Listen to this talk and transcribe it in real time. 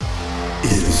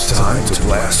It is time to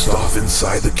blast off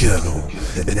inside the kennel.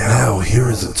 And now here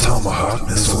is the Tomahawk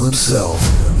Missile himself,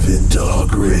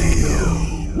 Vindog Radio.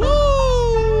 Woo!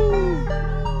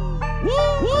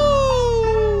 Woo!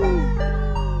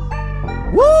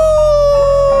 Woo!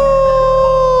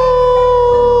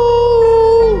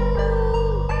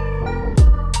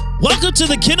 Welcome to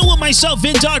the Kennel with myself,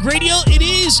 Vindog Radio. It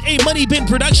is a Money Bin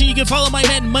production. You can follow my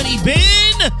man Money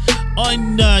Bin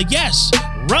on,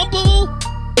 Rumble,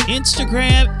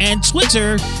 Instagram, and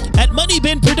Twitter at Money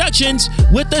Bin Productions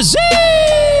with the Z.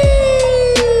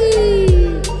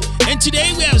 And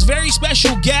today we have a very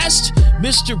special guest,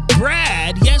 Mr.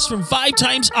 Brad, from 5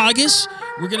 Times August.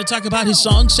 We're going to talk about his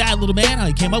song, Sad Little Man, how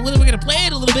he came up with it. We're going to play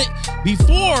it a little bit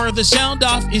before the sound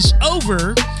off is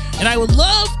over. And I would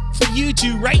love for you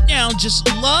to right now just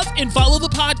love and follow the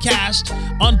podcast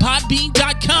on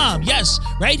podbean.com. Yes,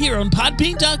 right here on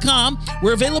podbean.com.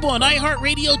 We're available on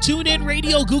iHeartRadio, TuneIn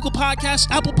Radio, Google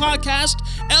Podcast, Apple Podcast,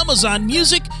 Amazon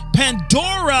Music,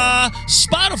 Pandora,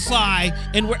 Spotify,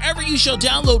 and wherever you shall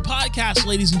download podcasts,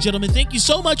 ladies and gentlemen. Thank you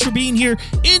so much for being here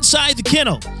inside the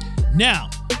kennel. Now,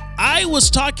 I was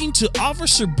talking to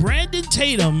Officer Brandon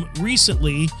Tatum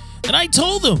recently, and I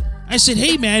told him, I said,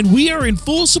 hey, man, we are in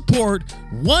full support,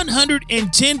 110%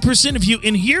 of you.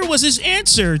 And here was his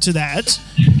answer to that.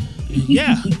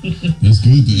 Yeah. That's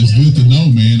good. It's good to know,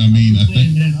 man. I mean,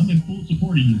 man, I'm in full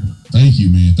support of you. Thank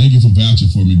you, man. Thank you for vouching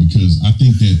for me, because I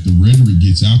think that the rhetoric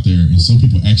gets out there and some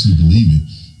people actually believe it.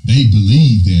 They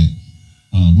believe that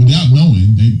without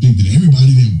knowing, they think that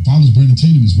everybody that follows Brandon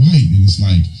Tatum is white. And it's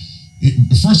like,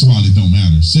 first of all, it don't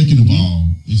matter. Second of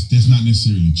all, that's not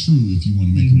necessarily true. If you want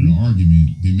to make a real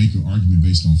argument, then make an argument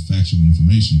based on factual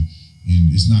information. And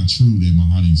it's not true that my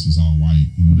audience is all white.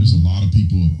 You know, there's a lot of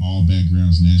people of all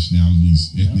backgrounds,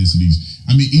 nationalities, ethnicities.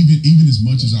 I mean, even as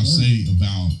much as I say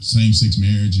about same-sex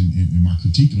marriage and my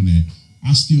critique on that,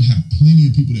 I still have plenty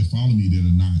of people that follow me that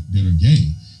are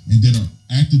gay and that are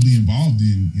actively involved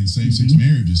in same-sex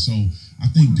marriages. So I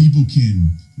think people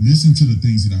can listen to the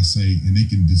things that I say and they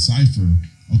can decipher,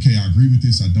 okay, I agree with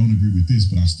this, I don't agree with this,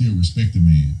 but I still respect the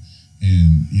man.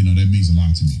 And, you know, that means a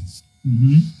lot to me.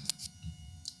 Mm-hmm.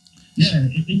 Yeah,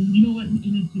 and you know what? And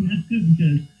that's good,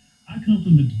 because I come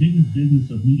from the biggest business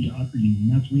of mediocrity,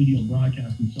 and that's radio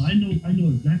broadcasting. So I know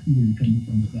exactly where you're coming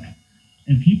from with that.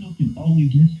 And people can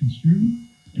always misconstrue.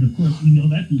 And of course, we know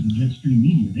that through the jet stream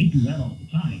media. They do that all the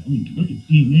time. I mean, look at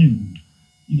CNN,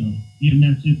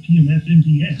 PMS,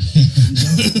 MTS.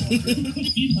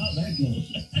 You know how that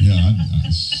goes. Yeah,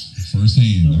 I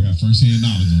firsthand. I got firsthand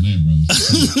knowledge on that, brother.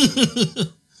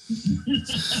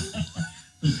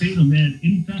 So Tatum, man,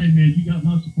 anytime, man, you got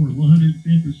my support,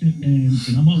 110%, man.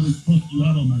 And I'm always posting you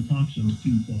out on my talk shows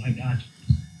too, so I got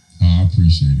you. Oh, I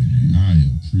appreciate it, man. I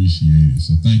appreciate it.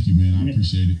 So thank you, man. I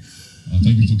appreciate it.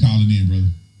 Thank you for calling in,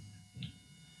 brother.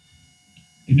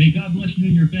 And may God bless you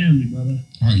and your family, brother.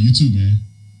 All right, you too, man.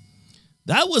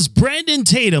 That was Brandon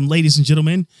Tatum, ladies and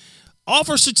gentlemen.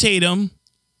 Officer Tatum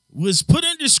was put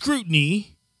under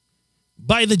scrutiny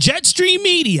by the Jetstream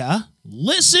media.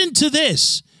 Listen to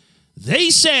this.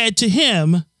 They said to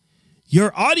him,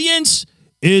 your audience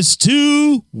is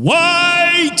too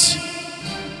white.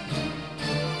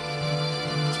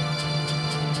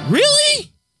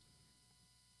 Really?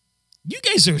 You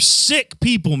guys are sick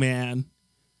people, man.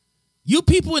 You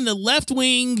people in the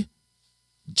left-wing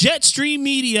Jetstream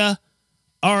media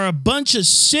are a bunch of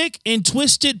sick and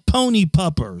twisted pony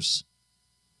puppers.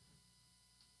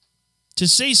 To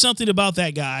say something about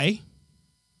that guy,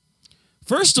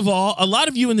 first of all, a lot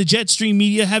of you in the Jetstream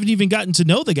media haven't even gotten to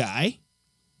know the guy.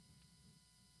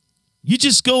 You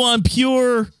just go on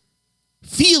pure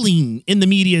feeling in the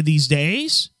media these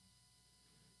days.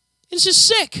 It's just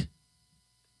sick.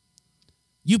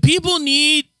 You people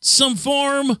need some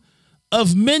form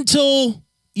of mental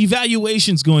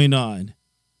evaluations going on.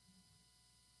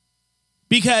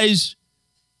 Because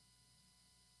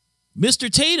Mr.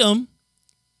 Tatum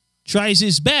tries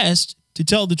his best to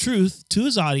tell the truth to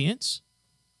his audience.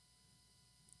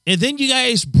 And then you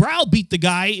guys browbeat the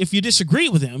guy if you disagree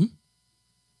with him.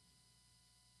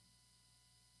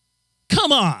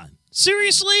 Come on.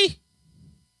 Seriously?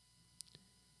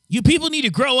 You people need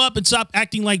to grow up and stop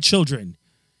acting like children.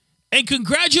 And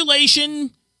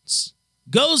congratulations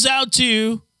goes out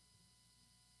to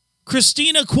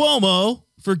Christina Cuomo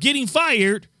for getting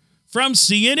fired from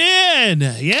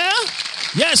CNN. Yeah?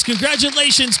 Yes,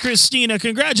 congratulations, Christina.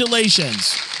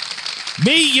 Congratulations.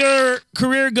 May your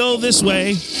career go this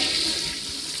way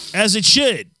as it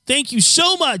should. Thank you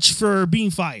so much for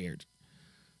being fired.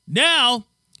 Now,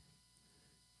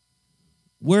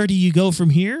 where do you go from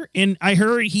here? And I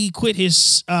heard he quit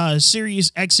his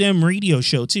Sirius XM radio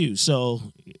show too.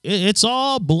 So it's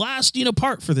all blasting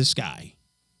apart for this guy.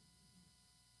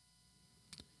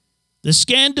 The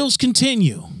scandals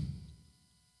continue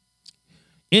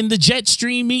in the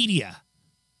Jetstream media.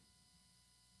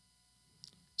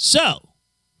 So,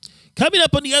 coming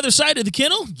up on the other side of the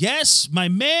kennel, yes, my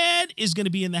man is going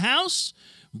to be in the house.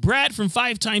 Brad from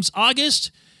 5 Times August,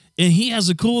 and he has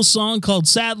a cool song called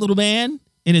Sad Little Man,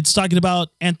 and it's talking about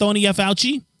Antonia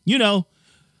Fauci. You know,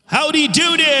 howdy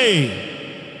doody.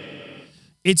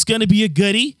 It's going to be a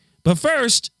goodie. But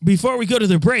first, before we go to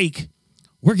the break,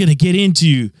 we're going to get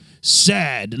into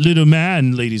Sad Little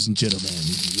Man, ladies and gentlemen.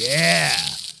 Yeah.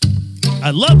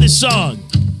 I love this song.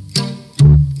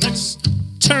 Let's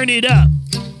turn it up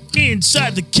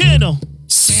inside the kennel.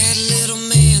 Sad little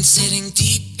man sitting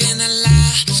deep in a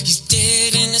lie. He's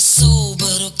dead in his soul,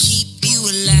 but he'll keep you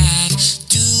alive.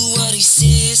 Do what he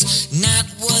says, not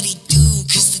what he do,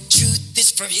 'cause the truth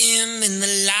is for him and the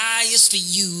lie is for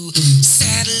you.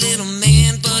 Sad little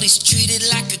man, but he's treated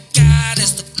like a god,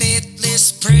 as the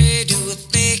faithless prey to a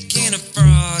fake and a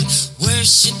fraud.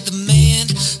 Worship the man,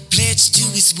 pledge to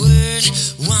his word.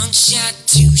 1 shot,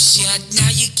 2 shot, now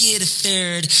you get a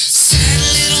third. Sad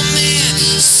little man,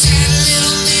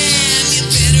 you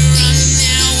better run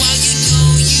now while you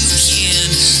know you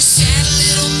can. Sad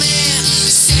little man,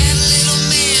 you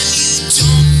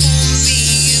don't fool me,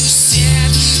 you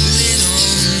sad little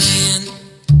man.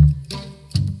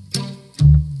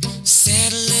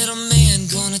 Sad little man,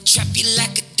 gonna trap you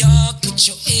like a dog, put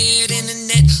your head in a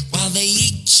net while they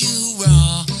eat you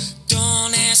raw.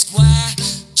 Don't ask why,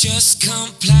 just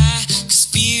comply, 'cause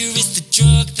fear is the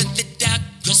drug that the doc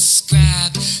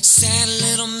prescribe. Sad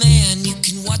little man, you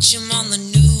can watch him on the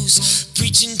news,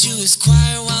 preaching to his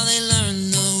choir while they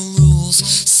learn the rules.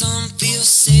 Some feel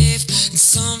safe and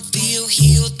some feel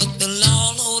healed, but they'll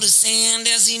all hold his hand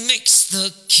as he makes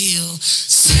the kill.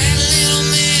 Sad little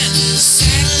man,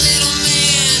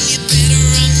 you better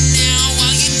run now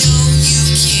while you know you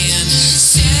can.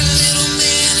 Sad little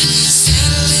man,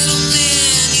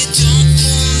 you don't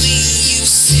fool me, you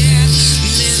sad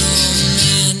little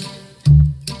man.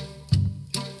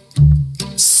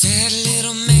 Sad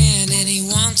little man, and he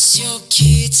wants your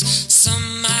kids.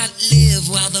 Some might live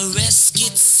while the rest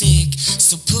get sick.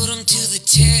 So put him to the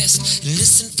test and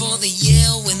listen for the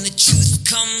yell. When the truth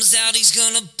comes out, he's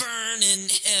gonna burn in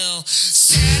hell.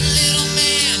 Sad little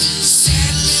man,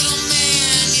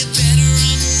 you better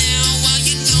run now while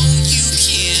you know you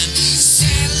can.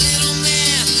 Sad little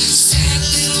man, you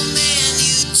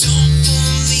don't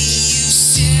fool me, you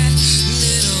sad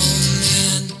little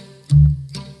man.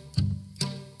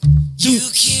 You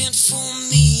can't fool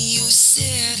me, you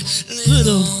sad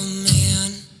little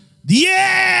man.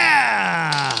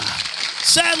 Yeah!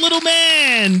 Sad Little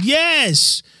Man.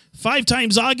 Yes. 5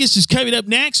 Times August is coming up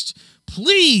next.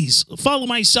 Please follow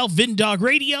myself, Vindog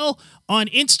Radio, on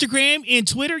Instagram and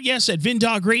Twitter. Yes, at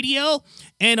Vindog Radio.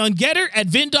 And on Getter at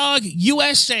Vindog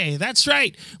USA. That's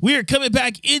right. We are coming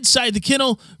back inside the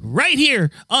kennel right here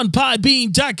on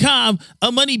podbean.com.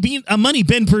 A Money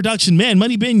Bin production. Man,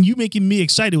 Money Bin, you making me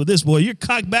excited with this, boy. You're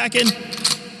cock backing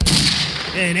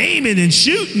and aiming and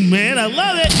shooting, man. I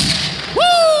love it.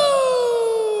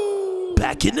 Woo!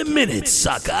 Back in a minute,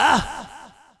 sucker.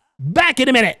 Back in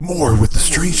a minute. More with the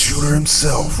street shooter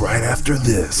himself right after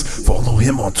this. Follow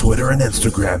him on Twitter and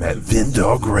Instagram at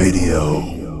Vindog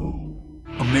Radio.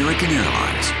 American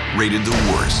Airlines, rated the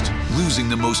worst, losing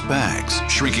the most bags,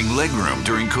 shrinking legroom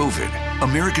during COVID.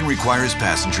 American requires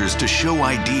passengers to show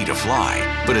ID to fly,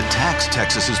 but attacks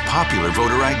Texas's popular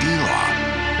voter ID law.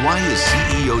 Why is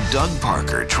CEO Doug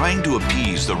Parker trying to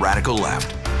appease the radical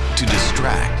left? To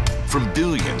distract from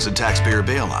billions in taxpayer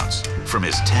bailouts, from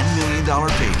his $10 million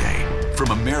payday,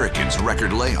 from Americans'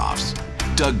 record layoffs.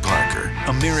 Doug Parker,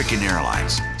 American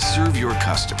Airlines. Serve your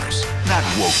customers, not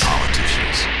woke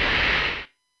politicians.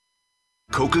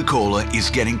 Coca-Cola is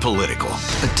getting political,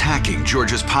 attacking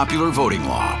Georgia's popular voting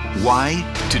law. Why?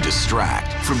 To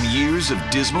distract from years of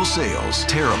dismal sales,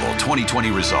 terrible 2020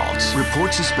 results,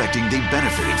 reports suspecting they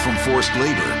benefited from forced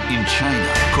labor in China.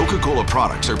 Coca-Cola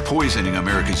products are poisoning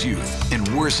America's youth and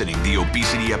worsening the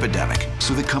obesity epidemic.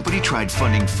 So the company tried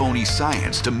funding phony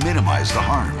science to minimize the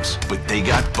harms, but they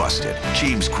got busted.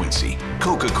 James Quincy,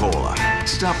 Coca-Cola.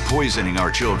 Stop poisoning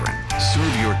our children.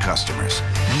 Serve your customers,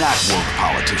 not woke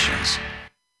politicians.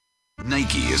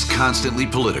 Nike is constantly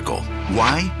political.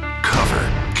 Why? Cover.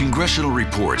 Congressional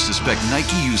reports suspect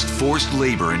Nike used forced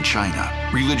labor in China.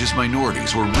 Religious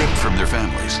minorities were ripped from their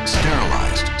families,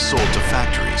 sterilized, sold to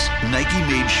factories. Nike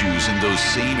made shoes in those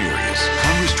same areas.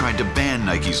 Congress tried to ban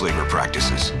Nike's labor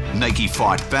practices. Nike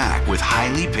fought back with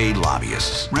highly paid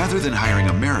lobbyists. Rather than hiring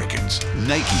Americans,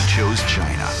 Nike chose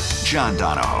China. John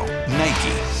Donahoe,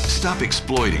 Nike, stop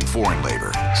exploiting foreign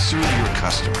labor. Serve your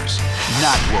customers,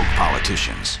 not woke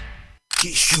politicians.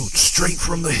 He shoots straight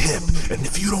from the hip, and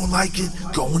if you don't like it,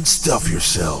 go and stuff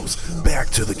yourselves. Back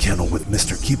to the kennel with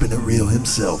Mr. Keeping It Real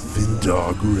himself,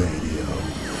 Vindog Radio.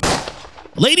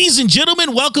 Ladies and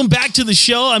gentlemen, welcome back to the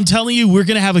show. I'm telling you, we're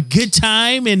going to have a good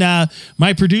time. And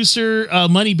my producer,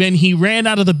 Money Ben, he ran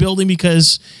out of the building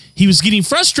because he was getting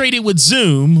frustrated with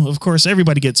Zoom. Of course,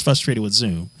 everybody gets frustrated with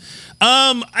Zoom.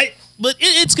 But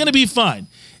it's going to be fun.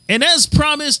 And as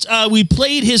promised, we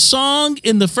played his song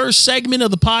in the first segment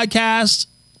of the podcast.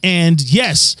 And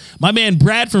yes, my man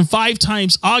Brad from 5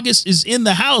 August is in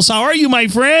the house. How are you, my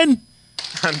friend?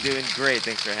 I'm doing great.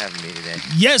 Thanks for having me today.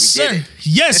 Yes, sir.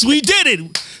 Yes, we did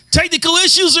it. Technical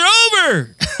issues are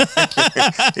over.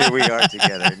 Here we are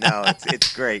together. No,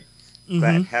 it's great.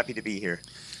 Glad, happy to be here.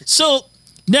 So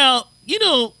now,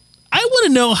 I want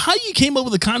to know how you came up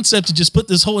with the concept to just put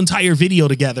this whole entire video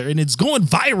together, and it's going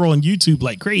viral on YouTube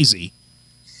like crazy.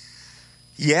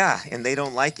 Yeah, and they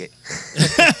don't like it.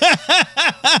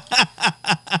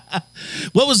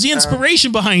 What was the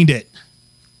inspiration behind it?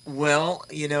 Well,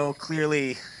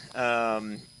 clearly,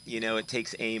 it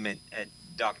takes aim at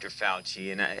Dr.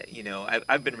 Fauci, and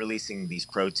I've been releasing these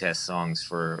protest songs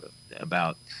for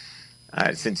about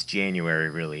since January,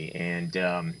 really,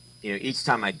 and each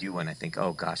time I do one, I think,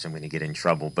 oh gosh, I'm going to get in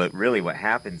trouble. But really, what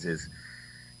happens is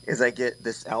I get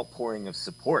this outpouring of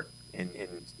support, and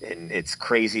it's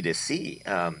crazy to see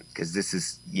because this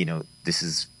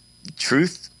is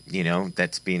truth,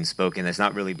 that's being spoken. That's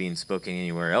not really being spoken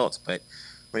anywhere else. But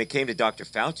when it came to Dr.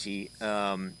 Fauci,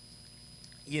 I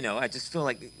just feel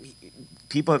like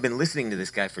people have been listening to this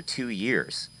guy for 2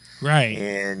 years, right?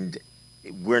 And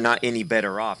we're not any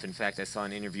better off. In fact, I saw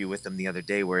an interview with him the other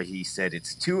day where he said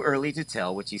it's too early to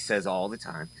tell, which he says all the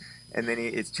time. And then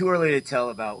it's too early to tell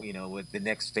about, with the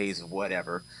next phase of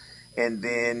whatever. And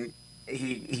then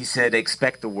he said,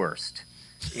 expect the worst,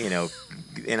 and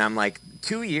I'm like,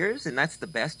 2 years? And that's the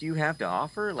best you have to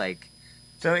offer?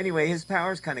 So anyway, his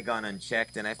power's kind of gone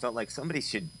unchecked. And I felt like somebody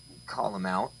should call him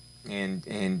out.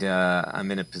 And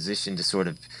I'm in a position to sort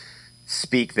of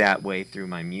speak that way through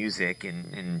my music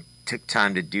and took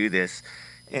time to do this,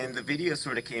 and the video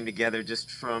sort of came together just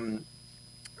from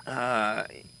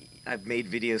I've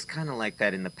made videos kind of like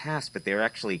that in the past, but they're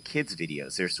actually kids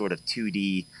videos. They're sort of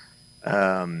 2D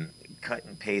cut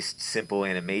and paste simple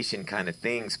animation kind of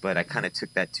things, but I kind of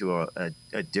took that to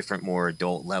a different, more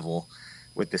adult level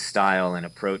with the style and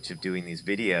approach of doing these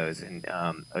videos and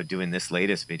of doing this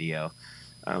latest video.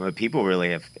 But people really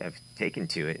have taken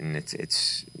to it, and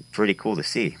it's pretty cool to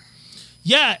see.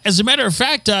 Yeah, as a matter of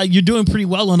fact, you're doing pretty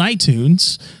well on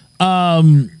iTunes.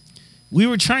 We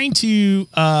were trying to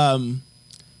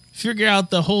figure out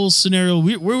the whole scenario.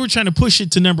 We were trying to push it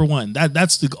to number one.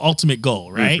 That's the ultimate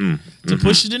goal, right? To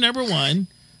push it to number one.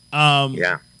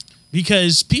 Yeah.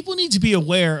 Because people need to be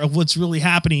aware of what's really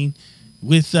happening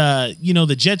with the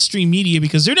Jetstream media,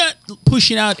 because they're not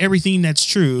pushing out everything that's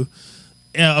true.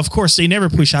 Of course, they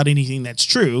never push out anything that's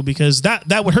true because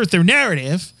that would hurt their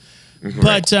narrative.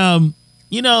 But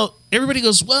everybody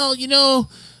goes, Fauci's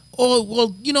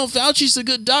a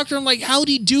good doctor. I'm like,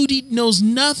 howdy doody knows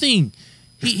nothing.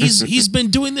 He's been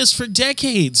doing this for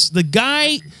decades. The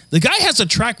guy has a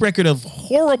track record of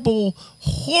horrible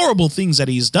things that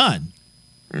he's done.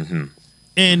 And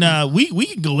we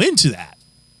can go into that.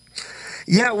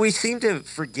 Yeah, we seem to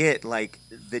forget,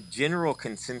 the general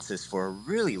consensus for a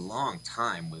really long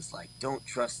time was don't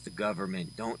trust the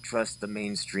government, don't trust the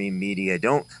mainstream media,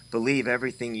 don't believe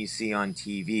everything you see on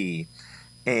TV.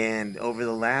 And over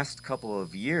the last couple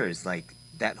of years,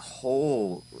 that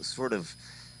whole sort of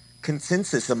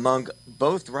consensus among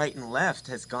both right and left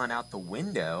has gone out the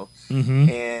window.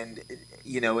 And,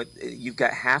 you've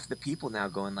got half the people now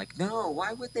going no,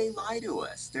 why would they lie to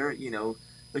us? They're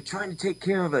trying to take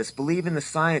care of us. Believe in the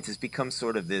science has become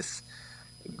sort of this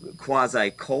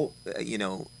quasi-cult,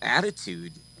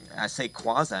 attitude. I say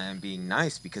quasi, I'm being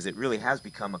nice, because it really has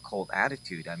become a cult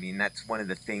attitude. I mean, that's one of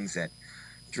the things that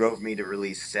drove me to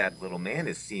release Sad Little Man,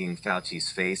 is seeing Fauci's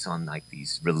face on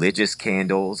these religious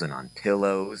candles and on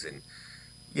pillows. And,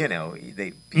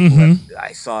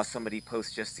 I saw somebody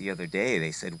post just the other day,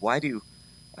 they said, why do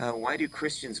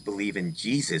Christians believe in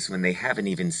Jesus when they haven't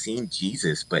even seen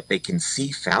Jesus, but they can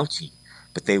see Fauci?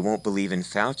 but they won't believe in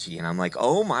Fauci. And I'm like,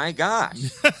 oh my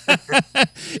gosh.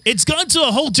 It's gone to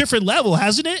a whole different level,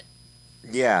 hasn't it?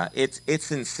 Yeah,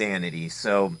 it's insanity.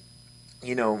 So,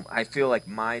 I feel like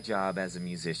my job as a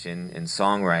musician and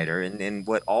songwriter, and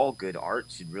what all good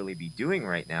art should really be doing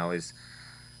right now is,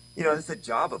 it's the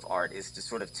job of art is to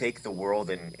sort of take the world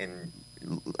and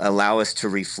allow us to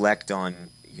reflect on,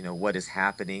 what is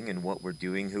happening and what we're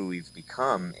doing, who we've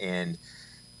become. And,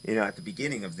 at the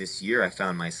beginning of this year, I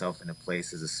found myself in a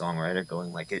place as a songwriter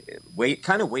going like,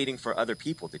 kind of waiting for other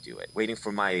people to do it, waiting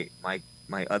for my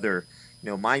other,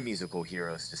 my musical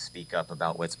heroes to speak up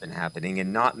about what's been happening.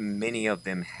 And not many of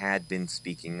them had been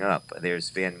speaking up.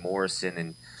 There's Van Morrison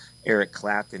and Eric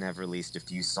Clapton have released a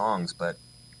few songs, but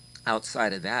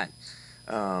outside of that,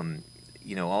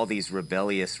 all these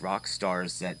rebellious rock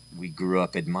stars that we grew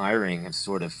up admiring have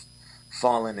sort of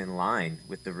fallen in line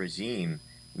with the regime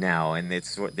now, and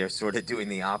they're sort of doing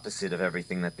the opposite of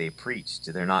everything that they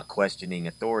preached. They're not questioning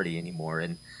authority anymore,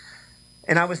 and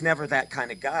I was never that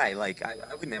kind of guy. Like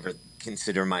I would never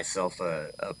consider myself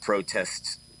a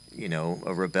protest,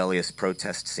 a rebellious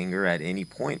protest singer at any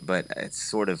point. But it's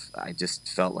sort of, I just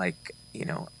felt like,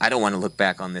 I don't want to look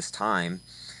back on this time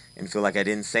and feel like I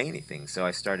didn't say anything. So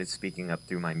I started speaking up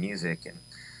through my music,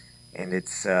 and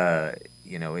it's,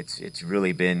 it's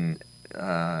really been,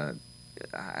 I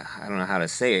don't know how to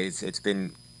say it. It's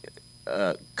been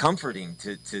comforting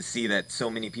to see that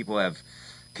so many people have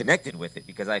connected with it,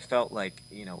 because I felt like,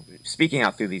 speaking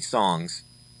out through these songs,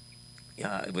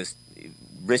 it was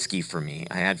risky for me.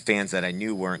 I had fans that I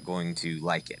knew weren't going to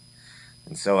like it.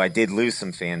 And so I did lose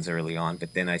some fans early on,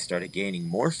 but then I started gaining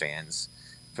more fans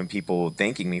from people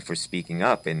thanking me for speaking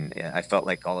up. And I felt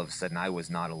like all of a sudden I was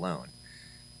not alone.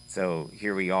 So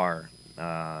here we are,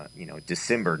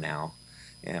 December now,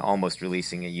 and almost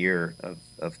releasing a year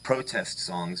of protest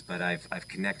songs, but I've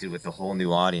connected with a whole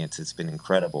new audience. It's been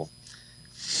incredible.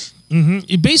 Mm-hmm.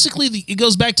 It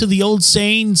goes back to the old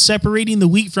saying, separating the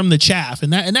wheat from the chaff,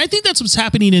 and I think that's what's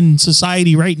happening in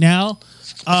society right now.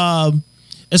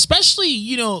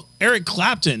 Especially, Eric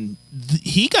Clapton,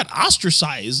 he got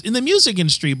ostracized in the music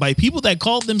industry by people that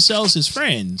called themselves his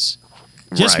friends,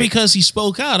 just Right. because he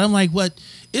spoke out. I'm like, what?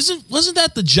 Wasn't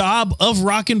that the job of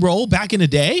rock and roll back in the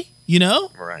day?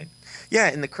 Right. Yeah,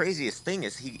 and the craziest thing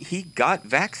is he got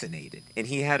vaccinated and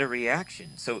he had a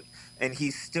reaction. So, and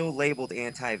he's still labeled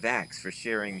anti-vax for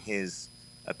sharing his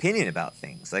opinion about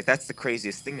things. Like, that's the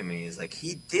craziest thing to me, is like,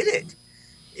 he did it,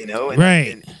 and,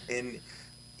 Right. and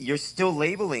you're still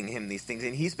labeling him these things,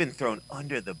 and he's been thrown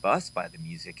under the bus by the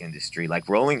music industry. Like,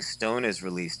 Rolling Stone has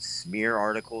released smear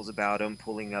articles about him,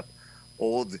 pulling up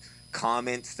old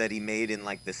comments that he made in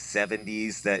like the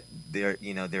 70s that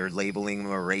they're labeling him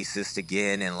a racist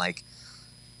again. And like,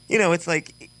 it's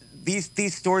like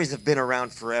these stories have been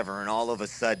around forever, and all of a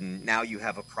sudden now you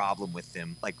have a problem with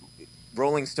them. Like,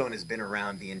 Rolling Stone has been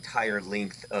around the entire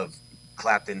length of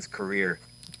Clapton's career.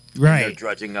 Right. They're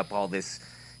drudging up all this,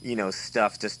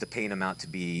 stuff just to paint him out to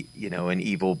be, an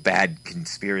evil, bad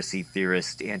conspiracy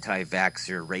theorist,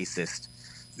 anti-vaxxer, racist,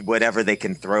 whatever they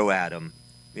can throw at him,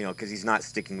 because he's not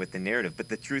sticking with the narrative. But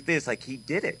the truth is, like, he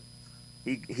did it.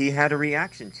 He had a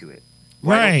reaction to it.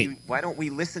 Why don't we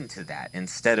listen to that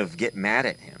instead of get mad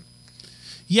at him?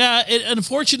 Yeah,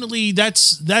 unfortunately,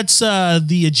 that's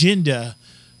the agenda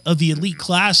of the elite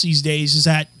class these days, is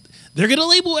that they're going to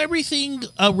label everything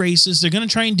racist. They're going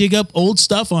to try and dig up old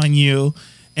stuff on you,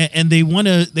 and they want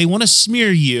to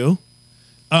smear you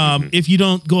if you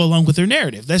don't go along with their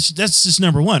narrative. That's just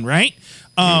number one, right?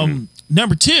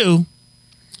 Number two,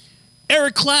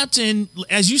 Eric Clapton,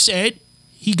 as you said,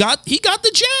 he got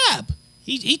the jab.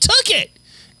 He took it,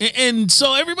 and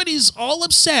so everybody's all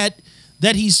upset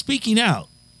that he's speaking out.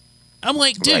 I'm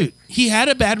like, dude, Right. He had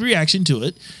a bad reaction to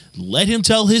it. Let him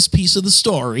tell his piece of the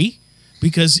story,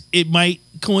 because it might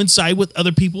coincide with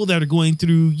other people that are going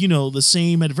through, the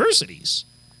same adversities.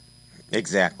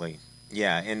 Exactly.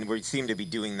 Yeah, and we seem to be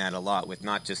doing that a lot with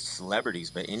not just celebrities,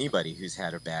 but anybody who's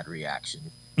had a bad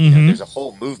reaction. There's a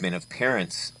whole movement of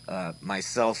parents,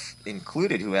 myself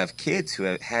included, who have kids who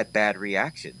have had bad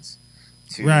reactions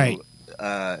to Right.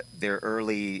 Their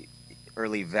early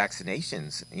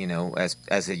vaccinations.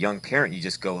 As a young parent, you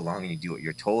just go along and you do what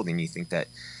you're told, and you think that,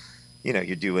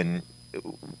 you're doing,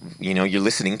 you're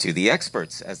listening to the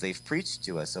experts as they've preached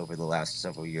to us over the last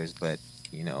several years. But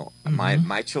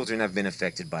my children have been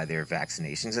affected by their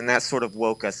vaccinations, and that sort of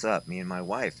woke us up, me and my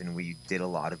wife, and we did a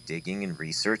lot of digging and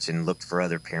research and looked for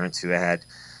other parents who had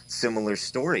similar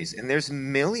stories. And there's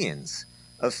millions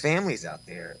of families out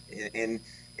there, and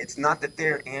it's not that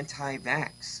they're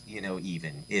anti-vax,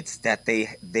 even. It's that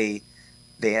they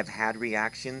they have had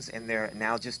reactions, and they're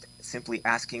now just simply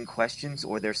asking questions,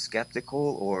 or they're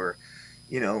skeptical, or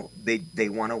they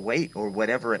want to wait, or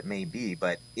whatever it may be.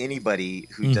 But anybody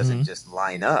who doesn't just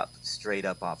line up straight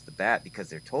up off the bat because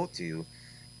they're told to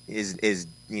is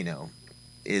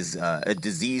a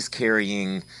disease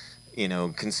carrying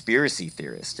conspiracy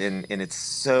theorist, and it's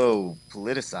so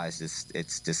politicized.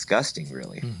 It's disgusting,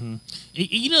 really.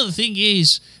 The thing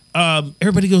is,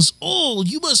 everybody goes, "Oh,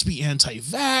 you must be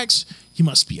anti-vax. You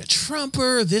must be a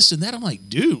Trumper, this and that." I'm like,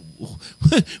 dude,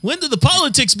 when did the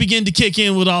politics begin to kick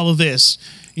in with all of this?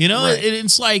 Right. And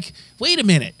it's like, wait a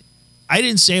minute. I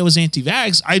didn't say I was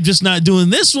anti-vax. I'm just not doing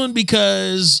this one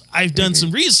because I've done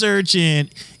some research and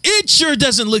it sure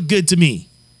doesn't look good to me.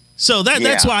 So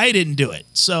that's why I didn't do it.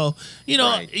 So,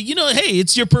 Right. Hey,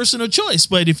 it's your personal choice.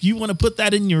 But if you want to put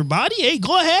that in your body, hey,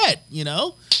 go ahead.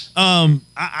 I'm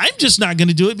just not going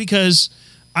to do it because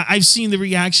I've seen the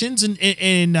reactions,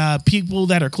 and people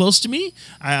that are close to me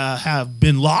have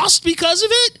been lost because of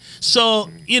it.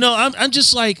 So, I'm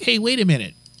just like, hey, wait a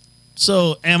minute.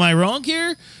 So am I wrong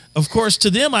here? Of course, to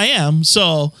them I am.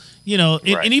 So,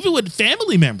 and even with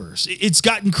family members, it's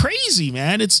gotten crazy,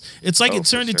 man. It's like it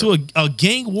turned into a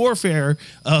gang warfare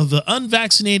of the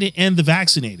unvaccinated and the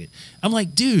vaccinated. I'm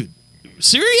like, dude,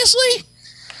 seriously?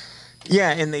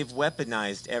 Yeah, and they've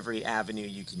weaponized every avenue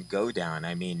you can go down.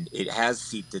 I mean, it has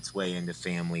seeped its way into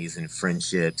families and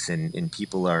friendships, and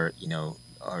people are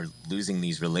losing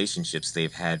these relationships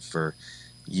they've had for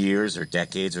years or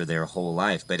decades or their whole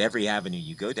life. But every avenue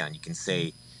you go down, you can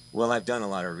say, well, I've done a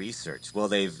lot of research. Well,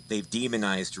 they've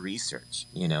demonized research,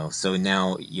 so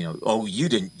now, oh,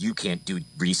 you can't do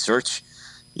research.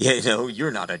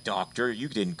 You're not a doctor. You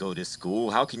didn't go to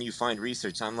school. How can you find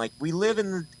research? I'm like, we live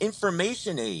in the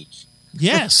information age.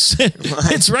 Yes.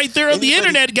 It's right there on the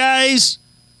internet, guys.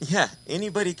 Yeah,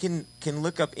 anybody can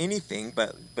look up anything,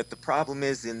 but the problem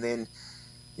is, and then,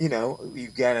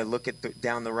 you've got to look at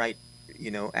down the right,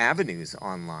 avenues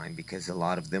online, because a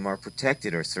lot of them are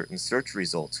protected, or certain search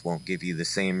results won't give you the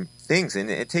same things. And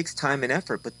it takes time and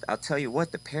effort, but I'll tell you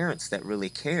what, the parents that really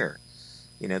care,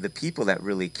 the people that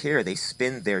really care, they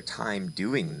spend their time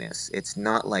doing this. It's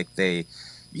not like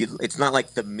it's not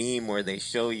like the meme where they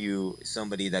show you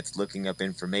somebody that's looking up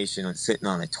information and sitting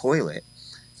on a toilet.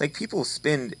 It's like people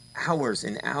spend hours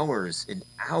and hours and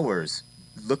hours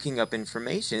looking up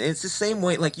information. And it's the same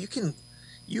way, like you can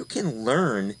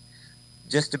learn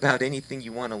just about anything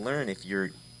you want to learn if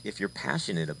you're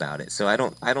passionate about it. So I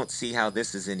don't see how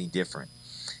this is any different.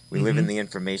 We live in the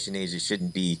information age. It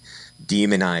shouldn't be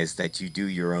demonized that you do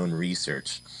your own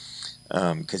research,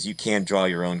 because you can draw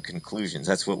your own conclusions.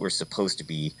 That's what we're supposed to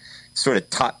be sort of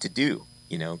taught to do.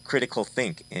 Critical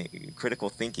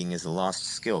thinking is a lost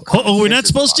skill. We're not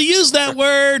supposed to use that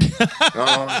word.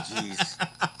 Oh, jeez.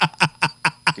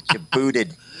 Get you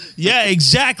booted. Yeah,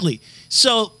 exactly.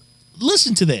 So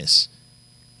listen to this.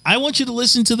 I want you to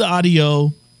listen to the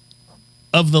audio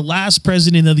of the last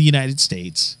president of the United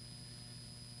States,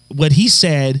 what he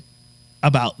said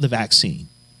about the vaccine.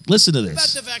 Listen to this.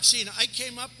 About the vaccine, I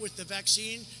came up with the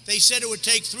vaccine. They said it would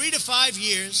take 3 to 5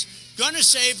 years, going to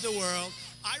save the world.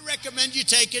 I recommend you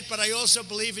take it, but I also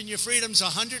believe in your freedoms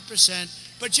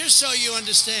 100%. But just so you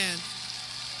understand,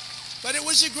 but it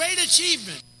was a great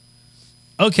achievement.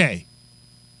 Okay.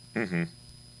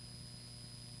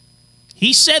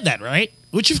 He said that, right?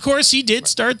 Which, of course, he did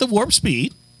start the warp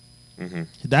speed.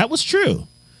 That was true.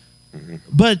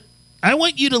 But I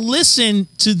want you to listen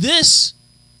to this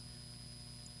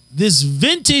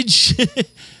vintage,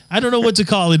 I don't know what to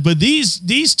call it, but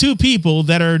these two people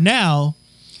that are now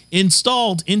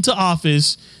installed into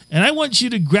office, and I want you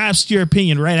to grasp your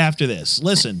opinion right after this.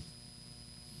 Listen.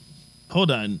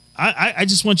 Hold on. I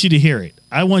just want you to hear it.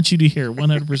 I want you to hear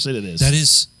 100% of this. That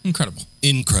is incredible.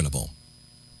 Incredible.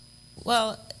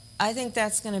 Well, I think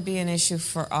that's going to be an issue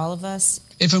for all of us.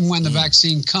 If and when the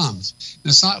vaccine comes. And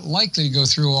it's not likely to go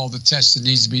through all the tests that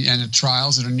needs to be, and the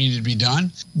trials that are needed to be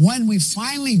done. When we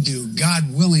finally do,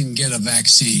 God willing, get a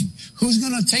vaccine, who's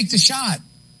going to take the shot?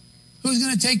 Who's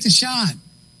going to take the shot?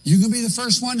 You're going to be the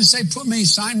first one to say,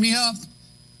 sign me up.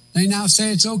 They now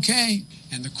say it's okay.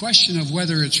 And the question of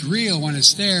whether it's real when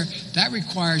it's there, that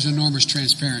requires enormous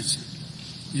transparency.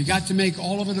 You got to make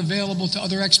all of it available to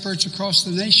other experts across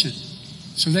the nation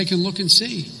so they can look and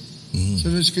see. So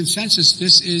there's consensus,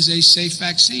 this is a safe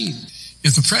vaccine.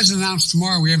 If the president announced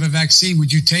tomorrow we have a vaccine,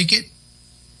 would you take it?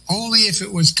 Only if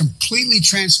it was completely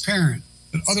transparent,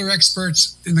 that other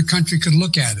experts in the country could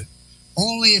look at it.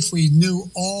 Only if we knew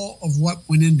all of what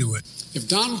went into it. If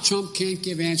Donald Trump can't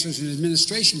give answers and the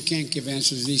administration can't give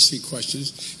answers to these 3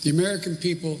 questions, the American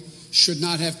people should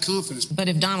not have confidence. But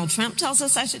if Donald Trump tells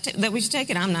us that we should take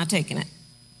it, I'm not taking it.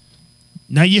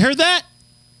 Now you heard that?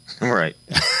 Right.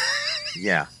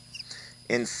 Yeah.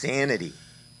 Insanity.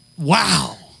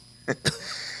 Wow.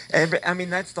 I mean,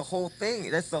 that's the whole thing.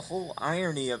 That's the whole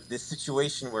irony of this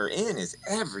situation we're in is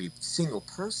every single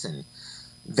person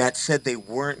that said they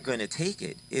weren't going to take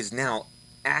it is now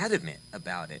adamant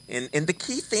about it. And the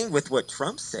key thing with what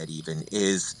Trump said even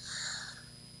is,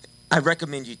 I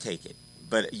recommend you take it,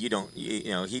 but you don't,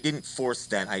 he didn't force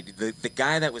that. The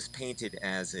guy that was painted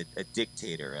as a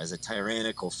dictator, as a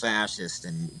tyrannical fascist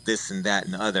and this and that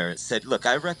and the other said, look,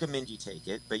 I recommend you take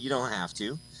it, but you don't have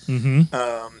to.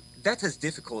 Mm-hmm. That's as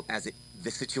difficult as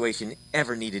the situation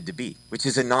ever needed to be, which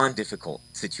is a non-difficult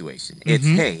situation. It's,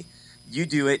 hey, you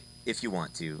do it if you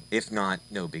want to. If not,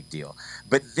 no big deal.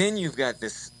 But then you've got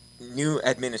this new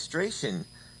administration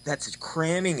that's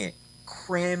cramming it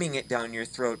down your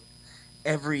throat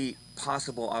every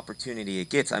possible opportunity it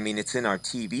gets. I mean, it's in our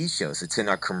TV shows. It's in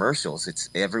our commercials. It's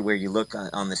everywhere you look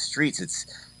on the streets. It's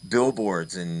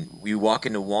billboards, and you walk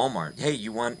into Walmart. Hey,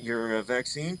 you want your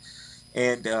vaccine?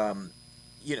 And,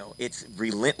 it's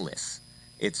relentless.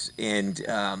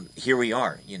 Here we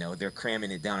are, they're cramming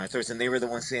it down our throats, and they were the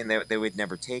ones saying they would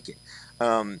never take it.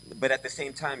 But at the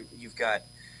same time, you've got,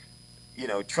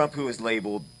 Trump, who is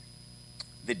labeled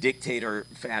the dictator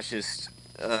fascist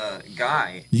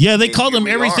guy. Yeah, they called him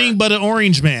everything but an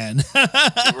orange man.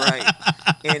 Right.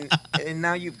 And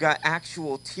now you've got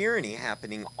actual tyranny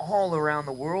happening all around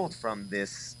the world from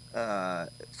this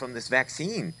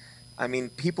vaccine. I mean,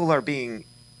 people are being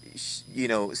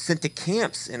sent to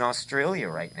camps in Australia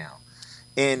right now,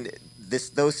 and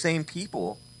those same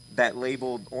people that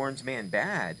labeled Orange Man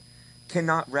bad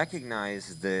cannot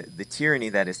recognize the tyranny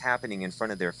that is happening in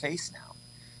front of their face now.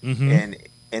 Mm-hmm.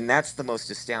 And that's the most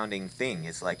astounding thing.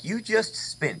 It's like you just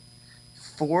spent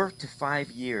 4 to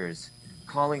 5 years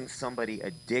calling somebody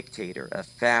a dictator, a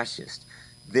fascist,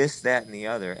 this, that, and the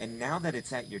other. And now that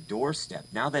it's at your doorstep,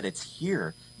 now that it's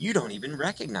here, you don't even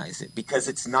recognize it because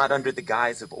it's not under the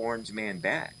guise of Orange Man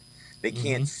bad. They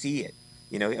can't see it.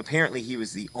 Apparently he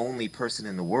was the only person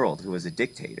in the world who was a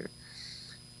dictator.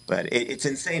 But it's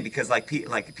insane because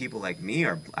people like me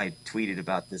I tweeted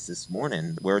about this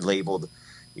morning. We're labeled,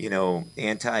 the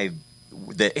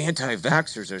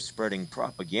anti-vaxxers are spreading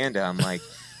propaganda. I'm like,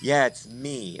 yeah, it's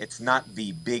me. It's not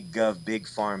the big gov, big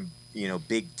farm,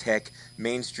 big tech,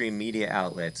 mainstream media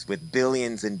outlets with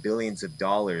billions and billions of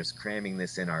dollars cramming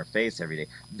this in our face every day.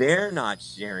 They're not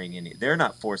sharing any. They're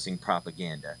not forcing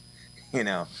propaganda.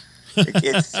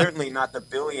 It's certainly not the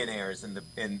billionaires and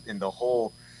the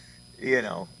whole,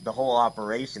 the whole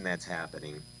operation that's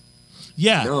happening.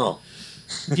 Yeah. No.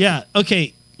 Yeah.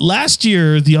 Okay. Last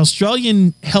year, the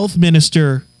Australian health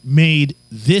minister made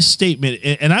this statement,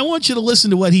 and I want you to listen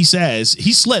to what he says.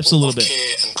 He slips a little bit.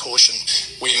 Care and caution.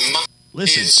 We must.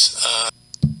 Listen.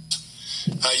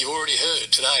 You've already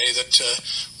heard today that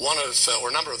one of or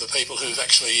a number of the people who've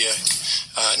actually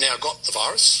now got the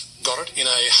virus got it in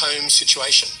a home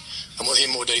situation. And we'll hear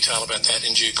more detail about that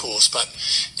in due course. But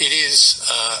it is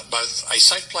both a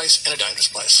safe place and a dangerous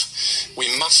place.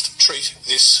 We must treat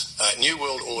this new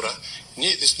world order,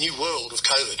 this new world of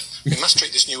COVID, we must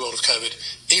treat this new world of COVID,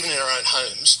 even in our own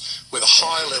homes, with a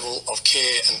high level of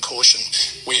care and caution.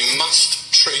 We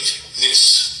must treat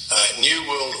this new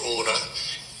world order,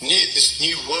 this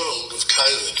new world of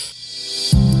COVID.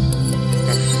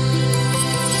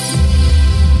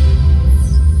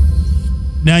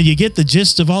 Now you get the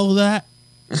gist of all of that?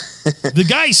 The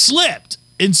guy slipped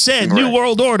and said Right. New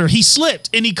World Order. He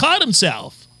slipped and he caught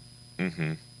himself.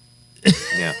 Mm-hmm.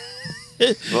 Yeah.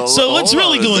 Well, So what's hold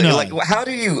really on a going second. on? Like, how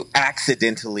do you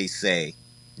accidentally say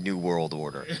New World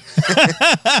Order?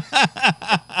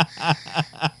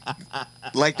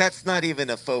 Like, that's not even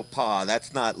a faux pas.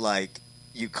 That's not like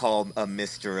you call a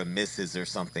Mr. or Mrs. or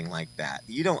something like that.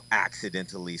 You don't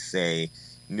accidentally say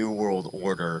New World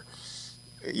Order,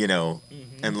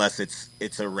 unless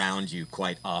it's around you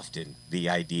quite often, the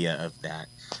idea of that.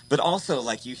 But also,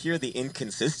 like, you hear the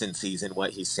inconsistencies in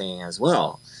what he's saying as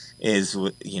well. Is,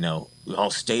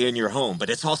 I'll stay in your home, but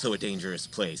it's also a dangerous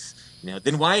place.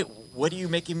 Then what are you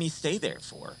making me stay there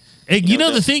for? And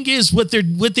the thing is, what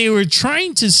they were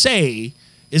trying to say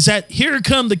is that here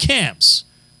come the camps.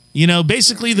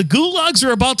 Basically the gulags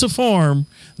are about to form.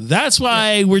 That's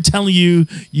why we're telling you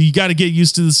got to get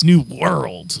used to this new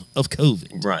world of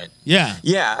COVID. Right. Yeah.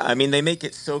 Yeah. I mean, they make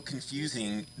it so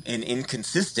confusing and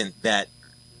inconsistent that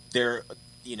they're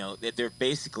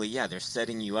basically, they're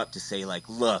setting you up to say, like,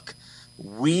 look,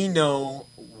 we know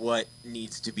what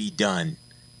needs to be done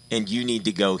and you need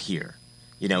to go here.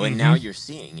 And now you're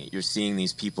seeing it. You're seeing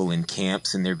these people in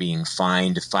camps and they're being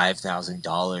fined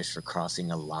 $5,000 for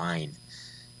crossing a line.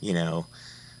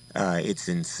 It's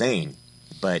insane.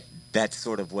 but that's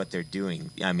sort of what they're doing.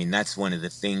 I mean, that's one of the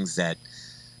things that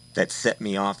set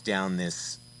me off down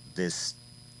this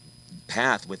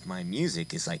path with my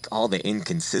music, is like all the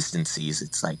inconsistencies.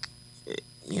 It's like,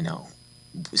 you know,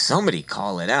 somebody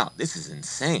call it out. This is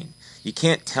insane. You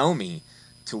can't tell me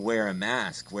to wear a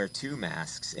mask, wear 2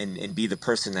 masks, and be the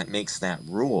person that makes that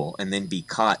rule and then be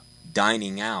caught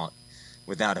dining out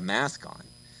without a mask on.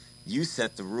 You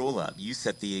set the rule up. You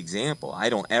set the example. I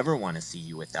don't ever want to see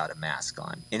you without a mask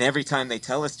on. And every time they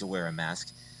tell us to wear a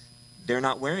mask, they're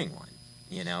not wearing one,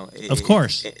 you know? Of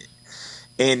course.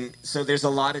 And so there's a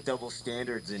lot of double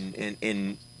standards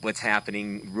in what's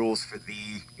happening, rules for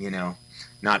thee, you know,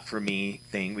 not for me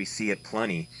thing. We see it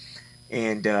plenty.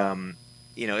 And,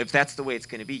 you know, if that's the way it's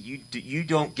going to be, you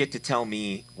don't get to tell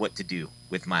me what to do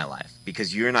with my life,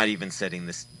 because you're not even setting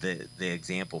the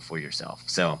example for yourself.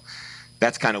 So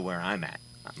that's kind of where I'm at.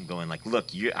 I'm going like, look,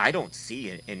 I don't see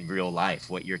it in real life,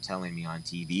 what you're telling me on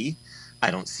TV. I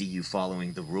don't see you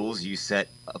following the rules you set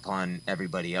upon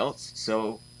everybody else.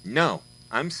 So no,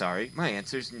 I'm sorry. My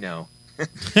answer's no.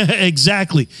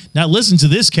 Exactly. Now listen to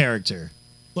this character.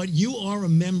 But you are a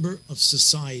member of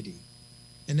society.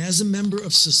 And as a member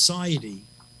of society,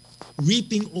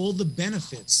 reaping all the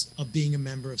benefits of being a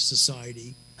member of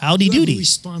society, howdy you have doody, a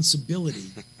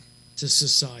responsibility to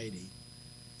society.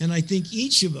 And I think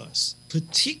each of us,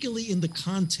 particularly in the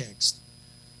context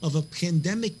of a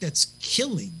pandemic that's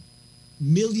killing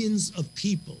millions of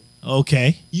people,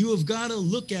 okay, you have got to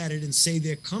look at it and say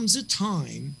there comes a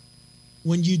time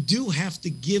when you do have to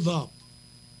give up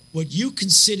what you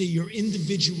consider your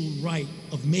individual right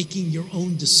of making your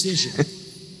own decision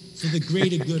for the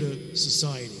greater good of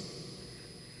society.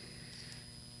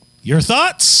 Your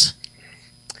thoughts?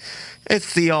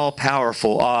 It's the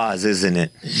all-powerful Oz, isn't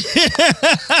it?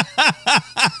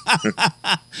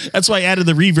 That's why I added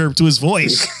the reverb to his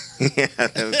voice. Yeah,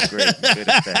 that was great. Good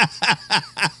effect.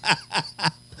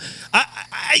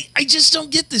 I just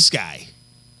don't get this guy.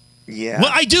 Yeah.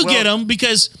 Well, I do get him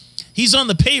because he's on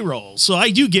the payroll, so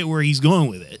I do get where he's going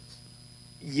with it.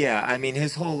 Yeah, I mean,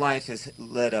 his whole life has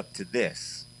led up to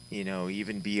this, you know,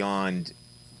 even beyond,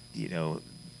 you know,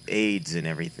 AIDS and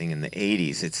everything in the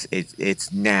 80s.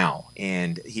 It's now,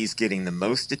 and he's getting the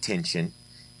most attention.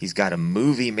 He's got a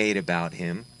movie made about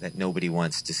him that nobody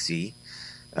wants to see.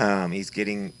 He's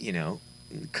getting, you know,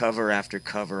 cover after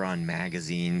cover on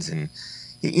magazines, and,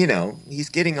 you know, he's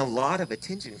getting a lot of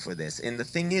attention for this. And the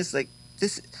thing is, like,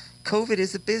 this COVID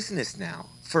is a business now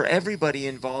for everybody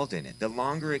involved in it. The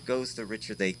longer it goes, the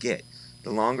richer they get.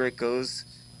 The longer it goes,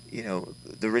 you know,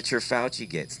 the richer Fauci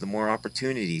gets, the more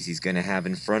opportunities he's going to have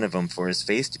in front of him for his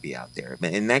face to be out there.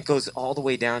 And that goes all the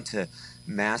way down to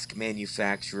mask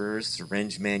manufacturers,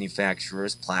 syringe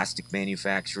manufacturers, plastic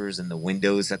manufacturers, and the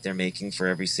windows that they're making for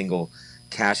every single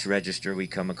cash register we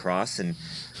come across. And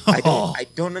I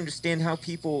don't understand how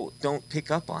people don't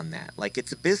pick up on that. Like,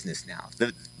 it's a business now.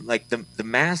 The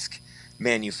mask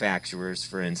manufacturers,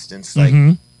 for instance, like,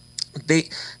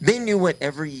 they knew what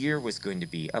every year was going to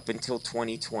be up until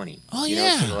 2020. Oh, you yeah.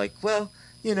 know, so they're like, well,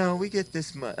 you know, we get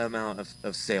this amount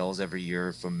of sales every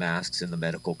year from masks in the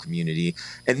medical community.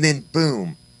 And then,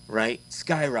 boom, right?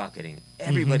 Skyrocketing.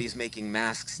 Everybody's making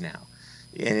masks now.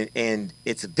 And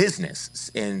it's a business.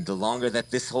 And the longer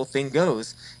that this whole thing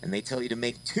goes, and they tell you to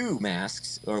make 2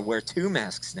 masks, or wear 2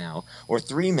 masks now, or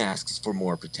 3 masks for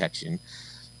more protection,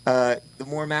 the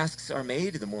more masks are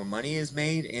made, the more money is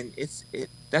made, and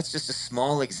that's just a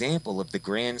small example of the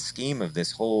grand scheme of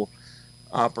this whole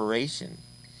operation.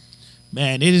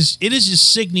 Man, it is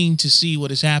just sickening to see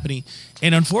what is happening,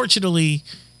 and unfortunately,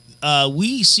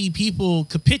 we see people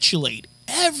capitulate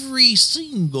every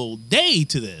single day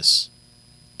to this,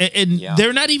 and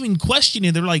they're not even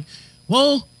questioning. They're like,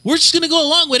 "Well, we're just going to go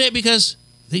along with it because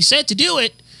they said to do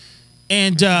it,"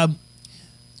 and.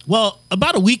 Well,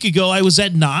 about a week ago, I was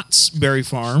at Knott's Berry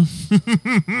Farm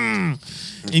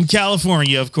in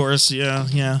California, of course.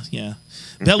 Yeah.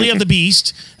 Belly of the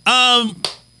beast.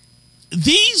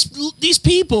 These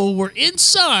people were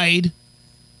inside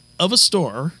of a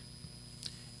store,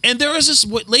 and there was this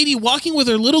lady walking with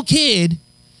her little kid,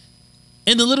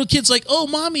 and the little kid's like, "Oh,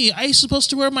 mommy, are you supposed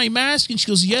to wear my mask?" And she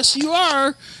goes, "Yes, you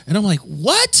are." And I'm like,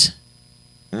 "What?"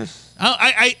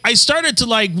 I started to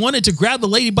wanted to grab the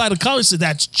lady by the collar and said,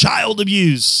 "That's child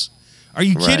abuse. Are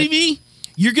you kidding me?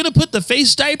 You're gonna put the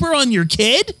face diaper on your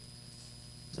kid?"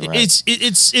 Right.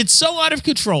 It's so out of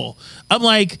control. I'm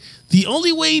like, the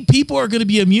only way people are gonna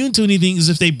be immune to anything is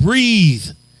if they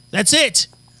breathe. That's it.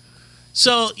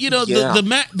 So, you know,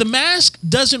 the mask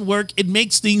doesn't work. It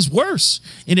makes things worse,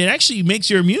 and it actually makes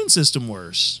your immune system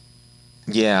worse.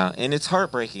 Yeah, and it's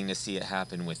heartbreaking to see it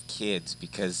happen with kids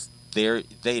because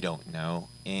they don't know.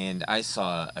 And I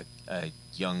saw a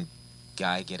young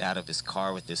guy get out of his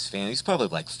car with his family. He's probably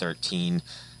like 13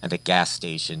 at a gas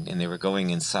station, and they were going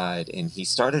inside, and he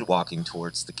started walking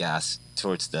towards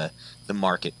the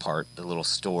market part, the little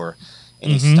store,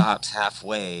 and he stops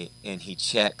halfway and he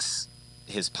checks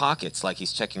his pockets like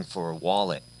he's checking for a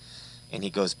wallet. And he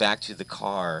goes back to the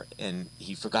car and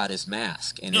he forgot his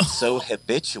mask. And it's so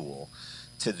habitual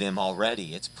to them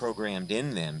already. It's programmed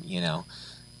in them,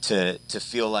 to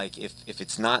feel like if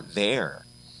it's not there,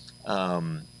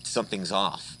 something's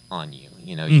off on you.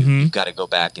 You've got to go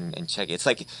back and check it. It's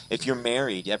like if you're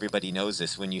married, everybody knows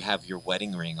this. When you have your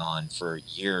wedding ring on for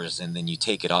years and then you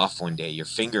take it off one day, your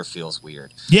finger feels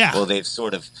weird. Yeah. Well, they've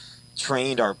sort of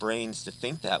trained our brains to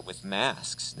think that with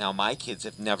masks. Now, my kids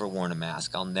have never worn a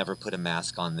mask. I'll never put a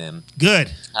mask on them.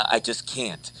 Good. I just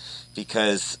can't,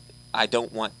 because I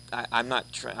don't want. I'm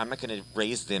not going to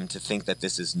raise them to think that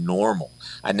this is normal.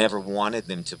 I never wanted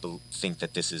them to think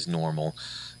that this is normal,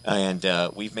 and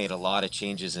we've made a lot of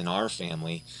changes in our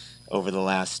family over the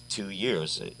last 2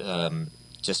 years,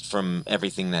 just from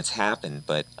everything that's happened.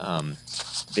 But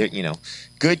there,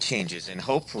 good changes, and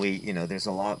hopefully, there's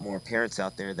a lot more parents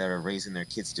out there that are raising their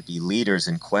kids to be leaders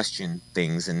and question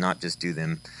things, and not just do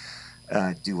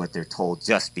what they're told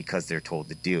just because they're told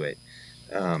to do it.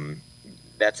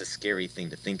 That's a scary thing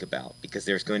to think about, because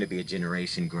there's going to be a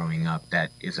generation growing up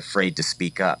that is afraid to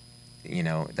speak up.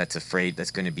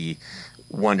 That's going to be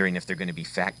wondering if they're going to be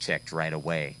fact checked right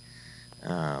away.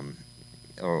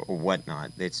 Or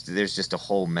whatnot. There's just a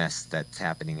whole mess that's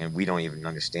happening, and we don't even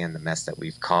understand the mess that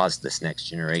we've caused this next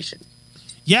generation.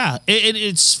 Yeah,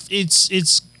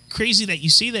 it's crazy that you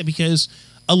see that, because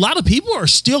a lot of people are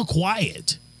still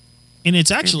quiet, and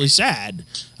it's actually sad.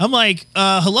 I'm like,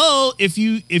 hello, if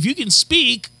you can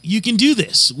speak, you can do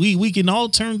this. We can all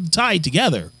turn the tide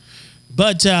together.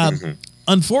 But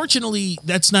unfortunately,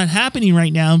 that's not happening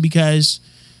right now, because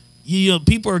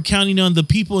people are counting on the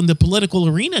people in the political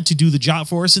arena to do the job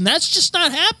for us, and that's just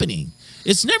not happening.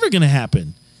 It's never going to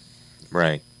happen.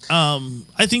 Right.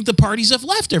 I think the parties have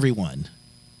left everyone.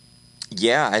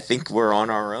 Yeah, I think we're on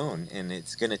our own, and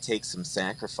it's going to take some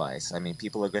sacrifice. I mean,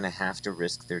 people are going to have to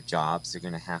risk their jobs. They're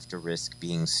going to have to risk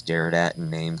being stared at and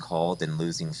name called and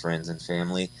losing friends and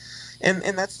family. And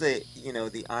that's the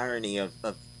irony of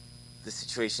the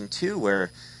situation too,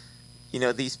 where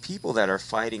these people that are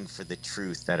fighting for the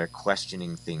truth, that are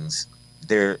questioning things,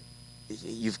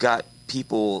 you've got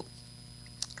people,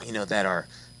 that are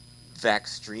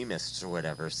vax-tremists or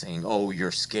whatever, saying, oh,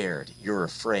 you're scared, you're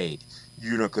afraid,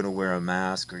 you're not going to wear a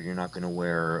mask, or you're not going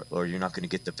to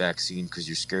get the vaccine because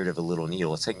you're scared of a little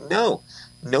needle. It's like, no,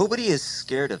 nobody is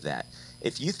scared of that.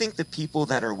 If you think the people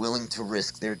that are willing to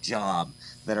risk their job,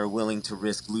 that are willing to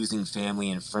risk losing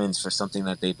family and friends for something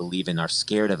that they believe in, are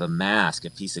scared of a mask, a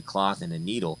piece of cloth, and a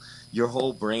needle, your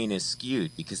whole brain is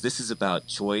skewed, because this is about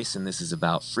choice, and this is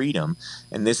about freedom,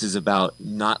 and this is about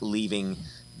not leaving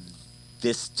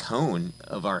this tone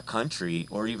of our country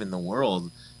or even the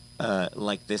world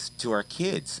like this to our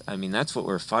kids. I mean, that's what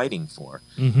we're fighting for.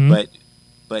 But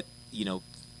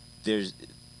there's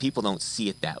people don't see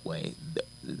it that way.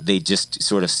 They just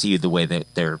sort of see the way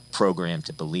that they're programmed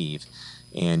to believe.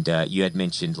 And you had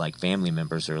mentioned like family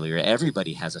members earlier.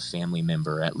 Everybody has a family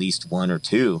member, at least one or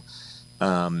two,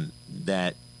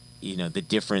 that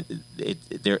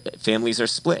their families are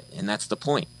split, and that's the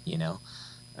point.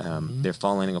 They're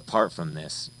falling apart from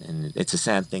this, and it's a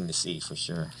sad thing to see, for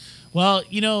sure. Well,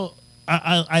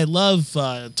 I love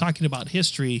talking about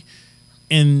history,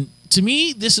 and to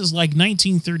me, this is like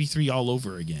 1933 all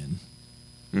over again.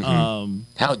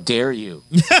 How dare you?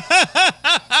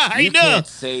 I know. Can't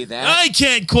say that. I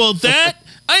can't quote that.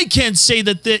 I can't say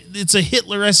that it's a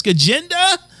Hitler-esque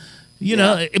agenda.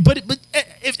 But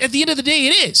at the end of the day,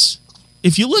 it is.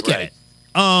 If you look at it,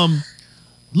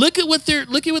 look at what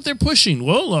they're pushing.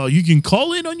 Well, you can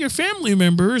call in on your family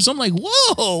members. I'm like,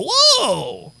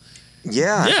 whoa.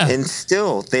 Yeah, and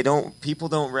still people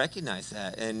don't recognize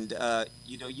that. And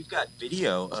you've got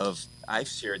video of, I've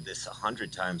shared this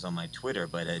 100 times on my Twitter,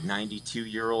 but a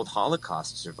 92-year-old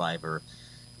Holocaust survivor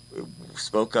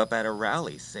spoke up at a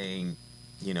rally saying,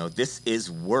 this is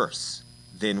worse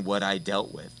than what I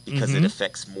dealt with, because it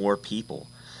affects more people,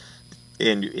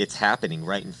 and it's happening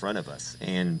right in front of us.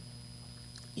 And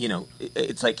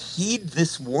it's like, heed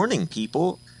this warning,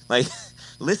 people. Like,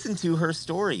 listen to her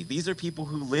story. These are people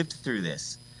who lived through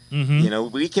this.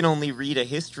 We can only read a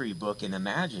history book and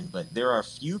imagine, but there are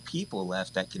few people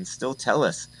left that can still tell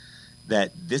us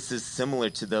that this is similar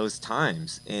to those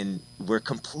times, and we're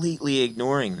completely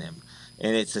ignoring them.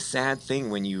 And it's a sad thing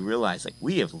when you realize, like,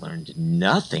 we have learned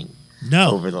nothing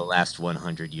No. over the last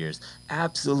 100 years.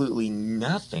 Absolutely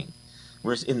nothing.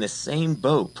 We're in the same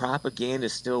boat. Propaganda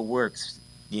still works.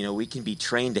 You know, we can be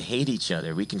trained to hate each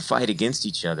other. We can fight against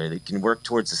each other. They can work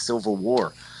towards a civil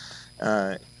war.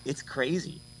 It's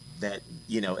crazy that,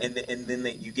 you know, and then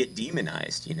that you get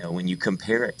demonized, you know, when you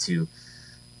compare it to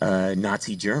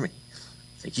Nazi Germany.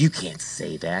 It's like, you can't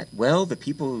say that. Well, the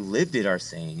people who lived it are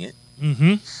saying it.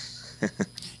 Mm-hmm.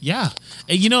 Yeah.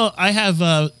 And, you know, I have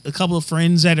a couple of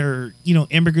friends that are, you know,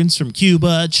 immigrants from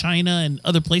Cuba, China, and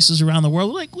other places around the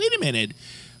world. Like, wait a minute.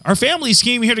 Our families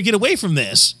came here to get away from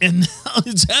this, and now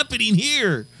it's happening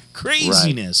here.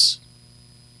 Craziness.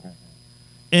 Right.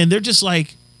 And they're just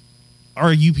like,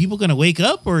 are you people going to wake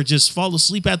up or just fall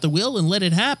asleep at the wheel and let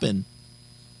it happen?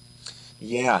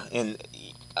 Yeah, and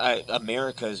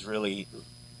America is really,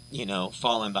 you know,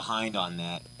 falling behind on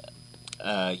that.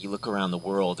 You look around the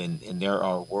world, and there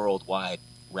are worldwide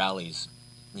rallies,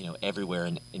 you know, everywhere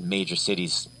in major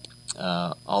cities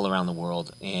all around the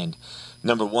world. And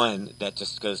number one, that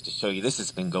just goes to show you, this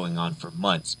has been going on for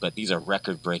months, but these are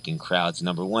record-breaking crowds.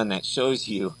 Number one, that shows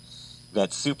you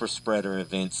that super spreader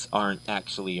events aren't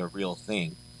actually a real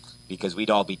thing, because we'd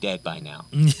all be dead by now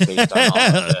based on all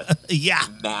of the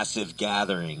massive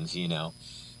gatherings, you know,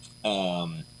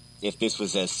 if this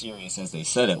was as serious as they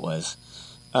said it was.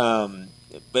 But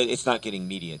it's not getting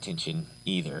media attention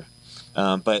either.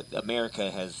 But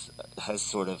America has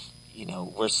sort of, you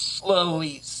know, we're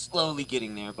slowly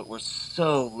getting there, but we're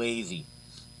so lazy.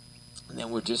 And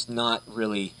then we're just not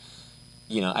really,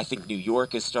 you know, I think New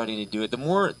York is starting to do it. The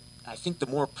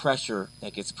more pressure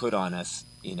that gets put on us,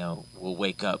 you know, we'll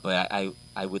wake up. But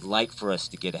I would like for us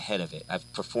to get ahead of it.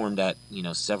 I've performed at, you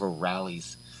know, several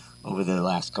rallies over the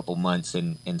last couple months,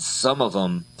 and some of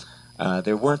them,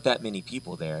 there weren't that many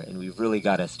people there, and we've really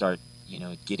got to start, you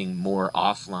know, getting more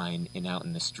offline and out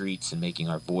in the streets and making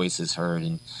our voices heard,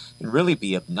 and really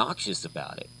be obnoxious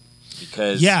about it,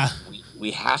 because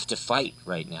we have to fight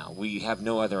right now. We have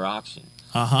no other option.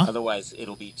 Otherwise,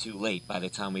 it'll be too late by the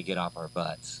time we get off our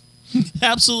butts.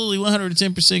 Absolutely,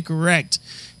 110% correct.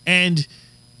 And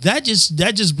that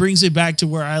just brings it back to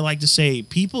where I like to say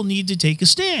people need to take a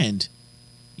stand.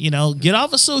 You know, get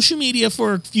off of social media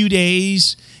for a few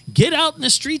days, get out in the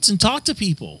streets and talk to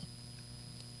people.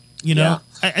 You know,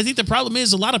 I think the problem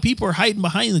is a lot of people are hiding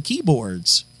behind the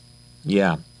keyboards.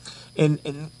 Yeah. And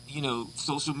you know,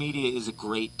 social media is a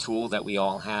great tool that we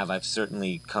all have. I've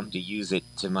certainly come to use it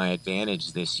to my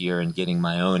advantage this year in getting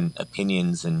my own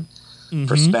opinions and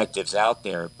perspectives out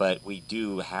there. But we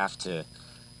do have to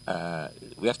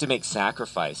make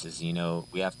sacrifices. You know,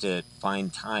 we have to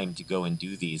find time to go and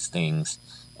do these things,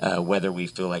 whether we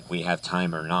feel like we have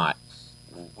time or not.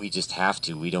 We just have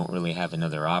to. We don't really have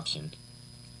another option.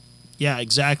 Yeah,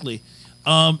 exactly.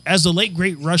 As the late,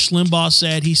 great Rush Limbaugh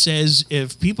said, he says,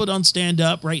 if people don't stand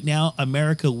up right now,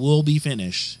 America will be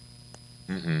finished.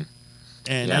 Mm-hmm.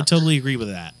 And I totally agree with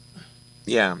that.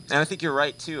 Yeah, and I think you're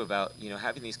right, too, about, you know,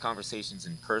 having these conversations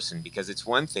in person, because it's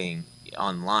one thing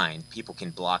online. People can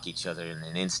block each other in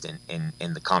an instant,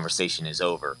 and the conversation is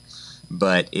over.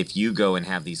 But if you go and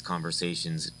have these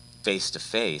conversations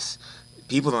face-to-face,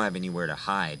 people don't have anywhere to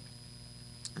hide.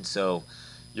 And so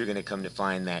you're going to come to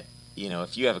find that, you know,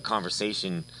 if you have a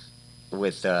conversation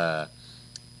with,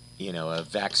 you know, a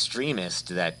vax-extremist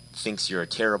that thinks you're a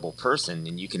terrible person,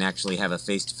 and you can actually have a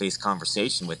face-to-face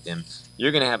conversation with them,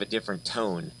 you're going to have a different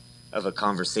tone of a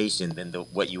conversation than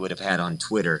what you would have had on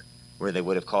Twitter, where they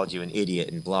would have called you an idiot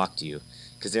and blocked you,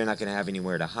 because they're not going to have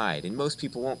anywhere to hide. And most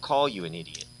people won't call you an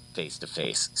idiot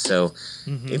face-to-face. So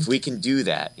if we can do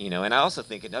that, you know, and I also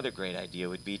think another great idea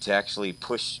would be to actually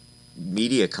push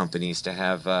media companies to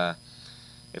have,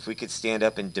 if we could stand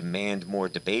up and demand more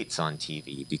debates on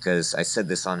TV, because I said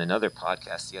this on another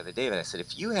podcast the other day, but I said,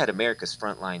 if you had America's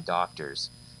frontline doctors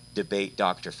debate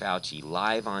Dr. Fauci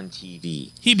live on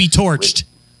TV, he'd be torched.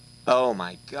 Oh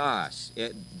my gosh,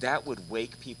 that would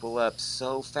wake people up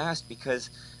so fast, because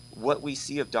what we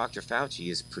see of Dr. Fauci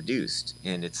is produced,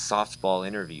 and it's softball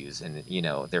interviews, and, you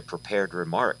know, they're prepared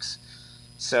remarks.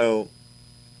 So,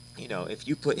 you know, if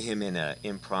you put him in an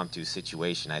impromptu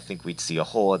situation, I think we'd see a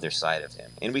whole other side of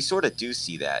him. And we sort of do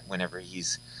see that whenever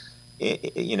he's,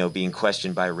 you know, being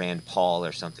questioned by Rand Paul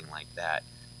or something like that.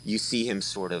 You see him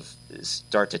sort of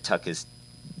start to tuck his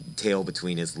tail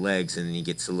between his legs, and then he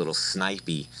gets a little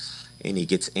snipey, and he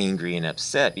gets angry and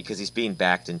upset because he's being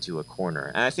backed into a corner.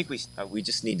 And I think we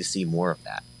just need to see more of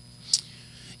that.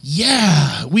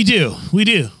 Yeah, we do. We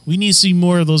need to see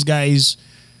more of those guys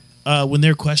when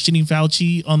they're questioning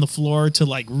Fauci on the floor, to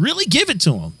like really give it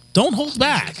to him. Don't hold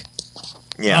back.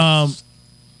 Yeah.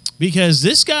 Because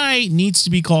this guy needs to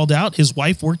be called out. His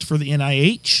wife worked for the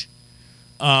NIH.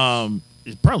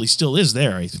 It probably still is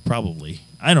there.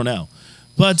 I don't know.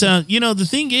 But, the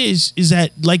thing is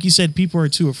that, like you said, people are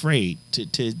too afraid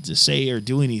to say or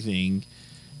do anything.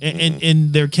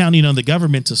 And they're counting on the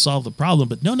government to solve the problem.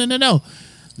 But no.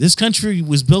 This country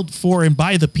was built for and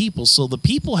by the people. So the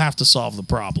people have to solve the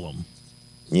problem.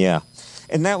 Yeah.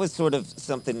 And that was sort of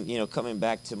something, coming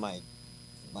back to my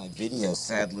video,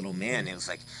 Sad Little Man. It was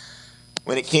like,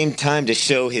 when it came time to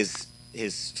show his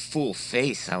full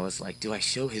face, I was like, do I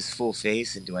show his full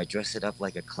face and do I dress it up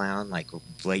like a clown, like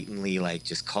blatantly, like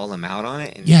just call him out on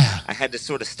it? And I had to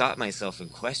sort of stop myself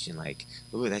and question, like,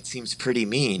 ooh, that seems pretty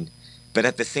mean. But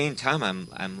at the same time,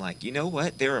 I'm like, you know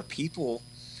what? There are people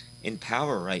in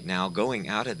power right now going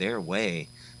out of their way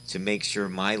to make sure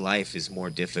my life is more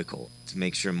difficult, to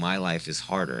make sure my life is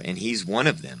harder. And he's one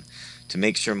of them, to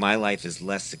make sure my life is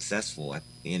less successful.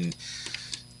 And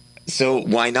so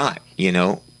why not,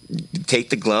 take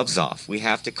the gloves off. We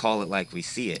have to call it like we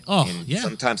see it.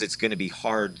 Sometimes it's going to be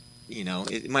hard,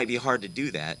 it might be hard to do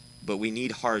that, but we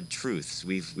need hard truths.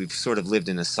 We've sort of lived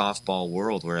in a softball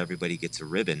world where everybody gets a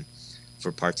ribbon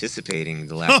for participating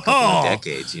the last couple of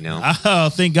decades, Oh,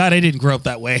 thank God I didn't grow up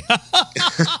that way.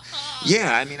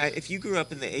 Yeah, I mean, if you grew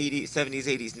up in the 80s, 70s,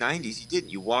 80s, 90s, you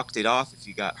didn't. You walked it off if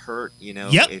you got hurt,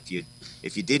 Yep.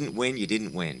 If you didn't win, you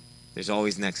didn't win. There's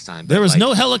always next time. There was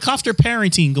no helicopter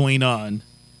parenting going on.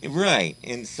 Right.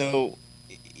 And so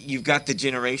you've got the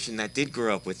generation that did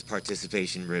grow up with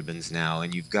participation ribbons now,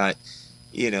 and you've got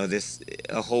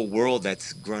a whole world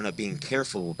that's grown up being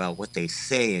careful about what they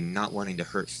say and not wanting to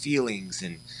hurt feelings.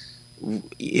 And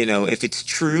if it's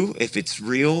true, if it's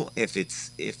real, if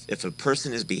a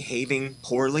person is behaving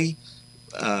poorly,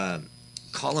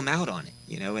 call them out on it.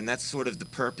 And that's sort of the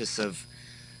purpose of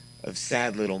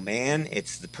Sad Little Man.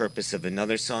 It's the purpose of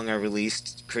another song I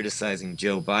released criticizing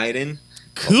Joe Biden.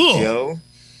 Cool. Joe.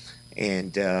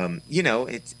 And,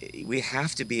 we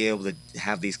have to be able to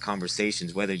have these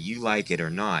conversations, whether you like it or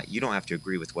not. You don't have to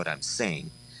agree with what I'm saying.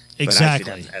 Exactly.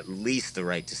 But I should have at least the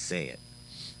right to say it.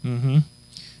 Mm-hmm.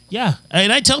 Yeah.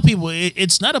 And I tell people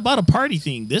it's not about a party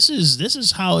thing. This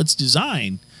is how it's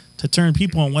designed to turn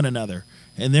people on one another.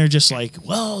 And they're just like,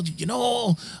 well,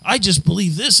 I just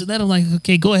believe this. And then I'm like,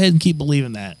 okay, go ahead and keep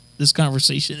believing that. This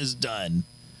conversation is done.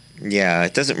 Yeah,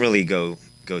 it doesn't really go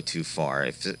too far.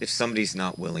 If somebody's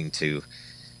not willing to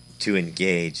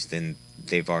engage, then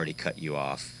they've already cut you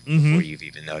off before you've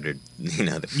even uttered the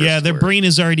first their word. brain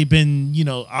has already been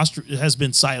has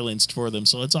been silenced for them,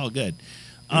 so it's all good.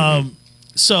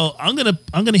 So I'm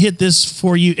gonna hit this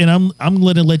for you, and I'm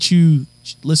gonna let you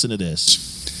listen to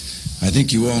this. I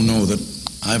think you all know that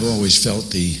I've always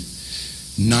felt the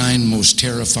 9 most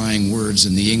terrifying words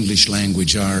in the English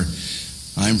language are,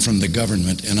 I'm from the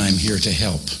government and I'm here to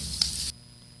help.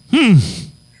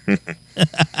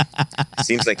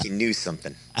 Seems like he knew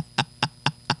something.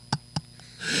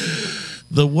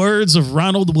 The words of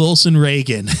Ronald Wilson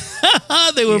Reagan.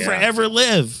 They will forever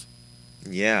live.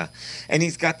 Yeah. And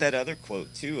he's got that other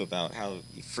quote, too, about how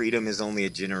freedom is only a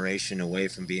generation away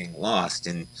from being lost.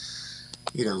 And,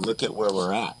 look at where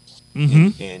we're at.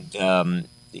 And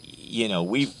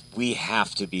we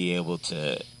have to be able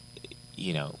to,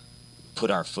 put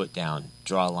our foot down,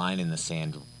 draw a line in the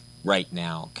sand right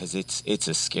now, because it's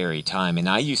a scary time. And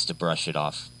I used to brush it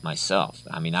off myself.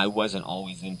 I mean, I wasn't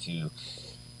always into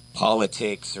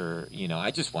politics or,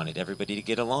 I just wanted everybody to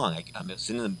get along. I was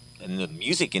in the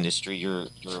music industry. You're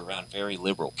around very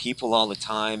liberal people all the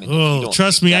time. And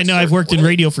trust me, I know. I've worked in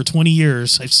radio for 20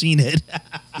 years. I've seen it.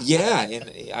 Yeah,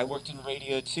 and I worked in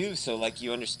radio too. So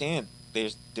you understand,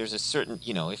 there's a certain,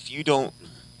 if you don't,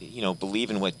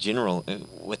 believe in what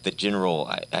the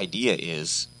general idea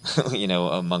is,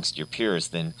 amongst your peers,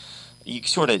 then you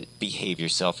sort of behave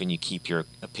yourself and you keep your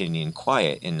opinion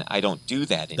quiet. And I don't do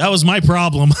that anymore. That was my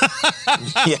problem.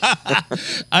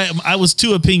 I was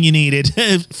too opinionated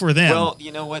for them. Well,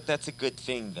 you know what? That's a good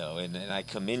thing, though. And I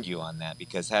commend you on that,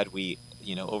 because had we,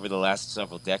 over the last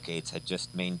several decades had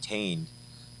just maintained,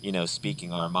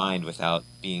 speaking our mind without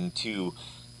being too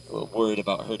worried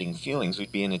about hurting feelings,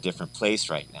 we'd be in a different place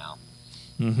right now.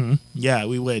 Yeah,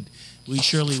 we would. We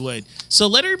surely would. So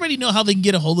let everybody know how they can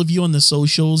get a hold of you on the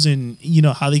socials, and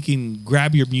how they can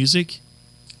grab your music.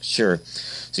 Sure.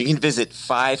 So you can visit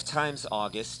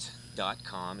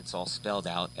 5timesaugust.com. It's all spelled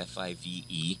out,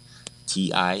 FIVETIMES,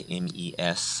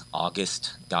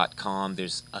 August.com.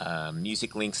 There's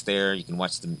music links there. You can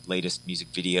watch the latest music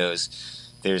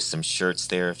videos. There's some shirts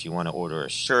there if you want to order a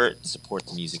shirt and support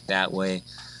the music that way.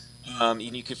 And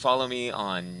you can follow me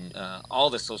on all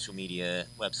the social media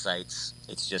websites.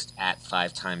 It's just at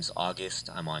 5timesaugust.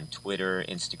 I'm on Twitter,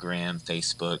 Instagram,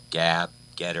 Facebook, Gab,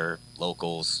 Getter,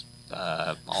 Locals,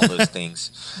 all those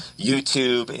things.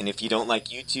 YouTube, and if you don't like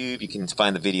YouTube, you can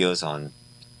find the videos on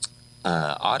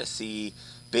Odyssey,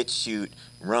 BitChute,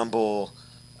 Rumble,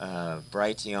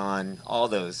 Brighteon, all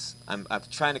those. I'm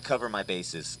trying to cover my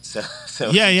bases. So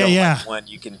if you don't like one,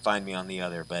 you can find me on the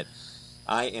other. But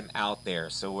I am out there.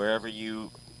 So wherever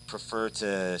you prefer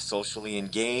to socially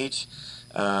engage,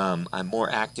 I'm more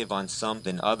active on some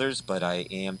than others, but I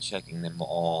am checking them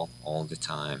all the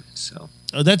time. So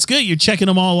that's good. You're checking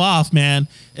them all off, man.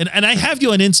 And I have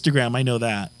you on Instagram. I know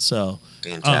that. So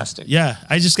fantastic. Yeah,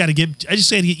 I just got to get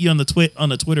you on the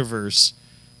Twitterverse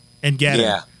and get it.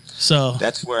 Yeah. So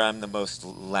that's where I'm the most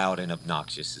loud and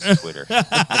obnoxious is Twitter.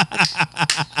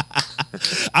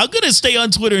 I'm gonna stay on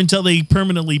Twitter until they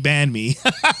permanently ban me.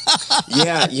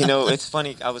 Yeah, it's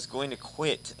funny. I was going to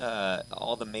quit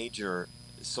all the major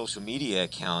social media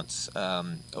accounts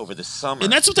over the summer,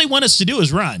 and that's what they want us to do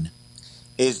is run.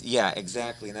 Yeah,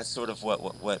 exactly, and that's sort of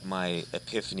what my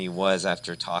epiphany was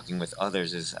after talking with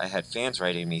others. Is I had fans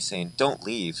writing me saying, "Don't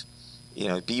leave,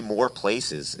 be more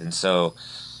places," and so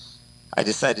I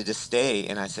decided to stay,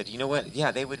 and I said, you know what?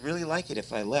 Yeah, they would really like it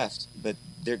if I left, but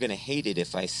they're going to hate it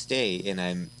if I stay, and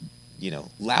I'm,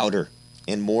 louder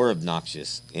and more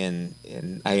obnoxious, and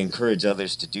I encourage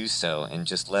others to do so, and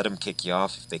just let them kick you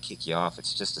off. If they kick you off,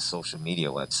 it's just a social media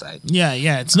website.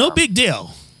 Yeah, it's no big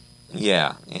deal.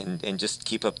 Yeah, and just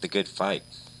keep up the good fight.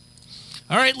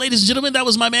 All right, ladies and gentlemen, that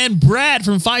was my man Brad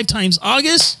from 5 Times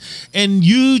August, and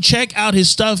you check out his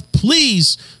stuff,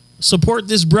 please. Support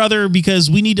this brother because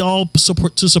we need to all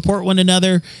support one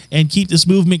another and keep this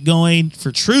movement going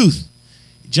for truth,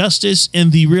 justice,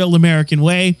 and the real American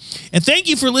way. And thank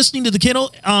you for listening to The Kennel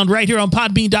right here on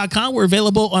Podbean.com. We're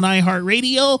available on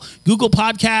iHeartRadio, Google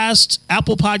Podcasts,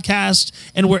 Apple Podcasts,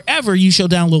 and wherever you shall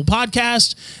download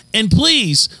podcasts. And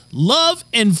please love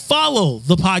and follow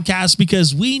the podcast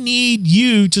because we need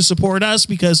you to support us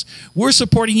because we're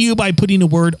supporting you by putting the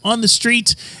word on the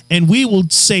street. And we will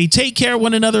say, take care of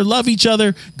one another, love each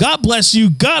other. God bless you.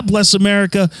 God bless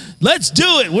America. Let's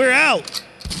do it. We're out.